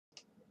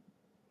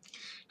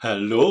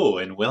Hello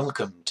and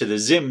welcome to the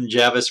ZIM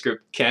JavaScript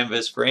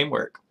Canvas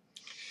framework.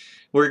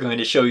 We're going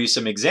to show you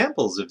some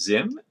examples of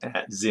ZIM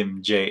at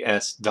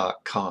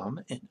zimjs.com,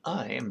 and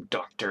I am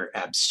Dr.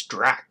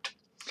 Abstract.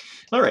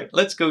 All right,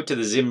 let's go to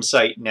the ZIM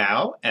site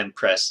now and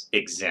press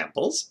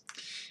Examples.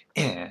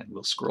 And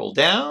we'll scroll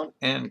down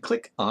and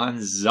click on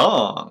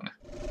Zong.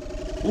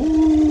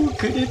 Ooh,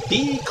 could it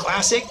be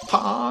classic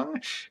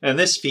Pong? And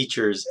this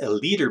features a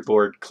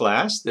leaderboard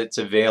class that's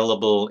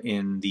available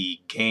in the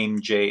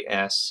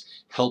game.js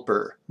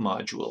helper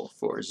module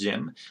for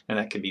ZIM, and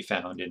that can be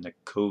found in the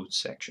code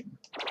section.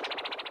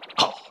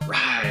 All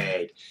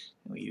right,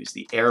 we use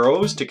the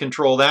arrows to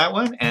control that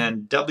one,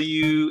 and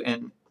W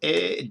and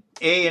A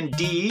and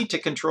D to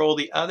control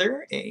the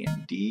other, A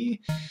and D.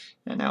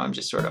 And now I'm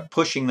just sort of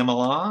pushing them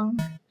along.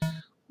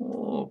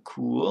 Oh,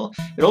 cool.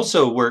 It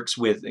also works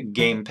with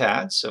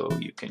gamepads, so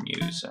you can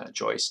use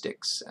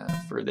joysticks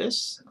for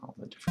this. All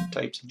the different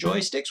types of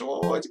joysticks.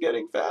 Oh, it's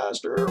getting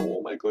faster.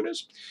 Oh my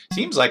goodness.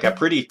 Seems like a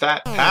pretty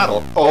fat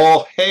paddle.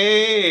 Oh,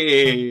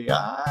 hey,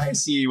 I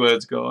see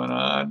what's going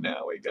on.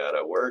 Now we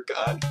gotta work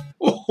on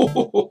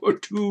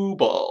two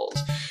balls.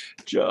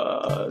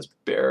 Just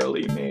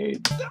barely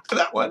made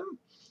that one.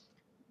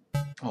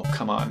 Oh,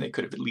 come on. They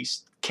could have at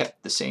least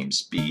kept the same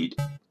speed.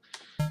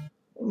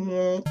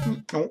 Oh,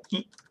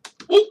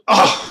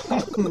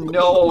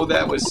 no,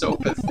 that was so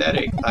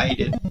pathetic. I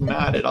did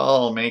not at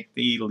all make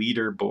the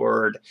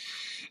leaderboard.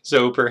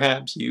 So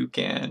perhaps you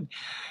can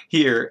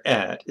here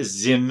at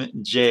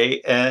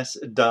zimjs.com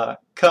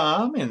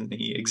in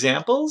the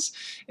examples.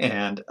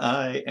 And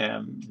I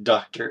am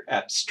Dr.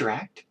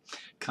 Abstract.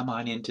 Come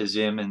on into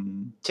ZIM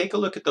and take a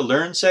look at the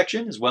Learn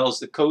section as well as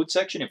the Code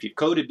section. If you've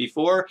coded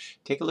before,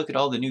 take a look at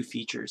all the new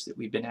features that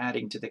we've been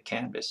adding to the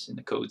canvas in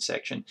the Code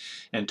section.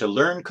 And to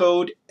learn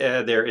code,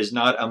 there is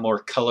not a more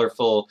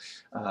colorful,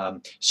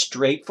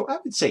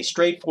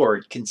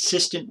 straightforward,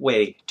 consistent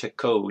way to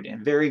code,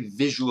 and very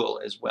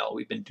visual as well.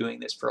 We've been doing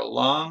this for a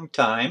long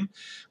time.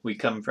 We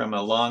come from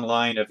a long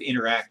line of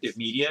interactive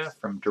media,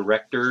 from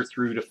Director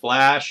through to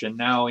Flash and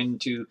now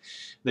into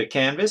the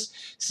canvas.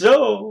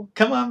 So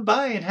come on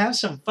by and have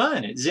some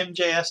fun at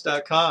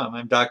zimjs.com.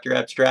 I'm Dr.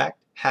 Abstract.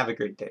 Have a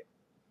great day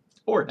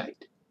or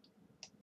night.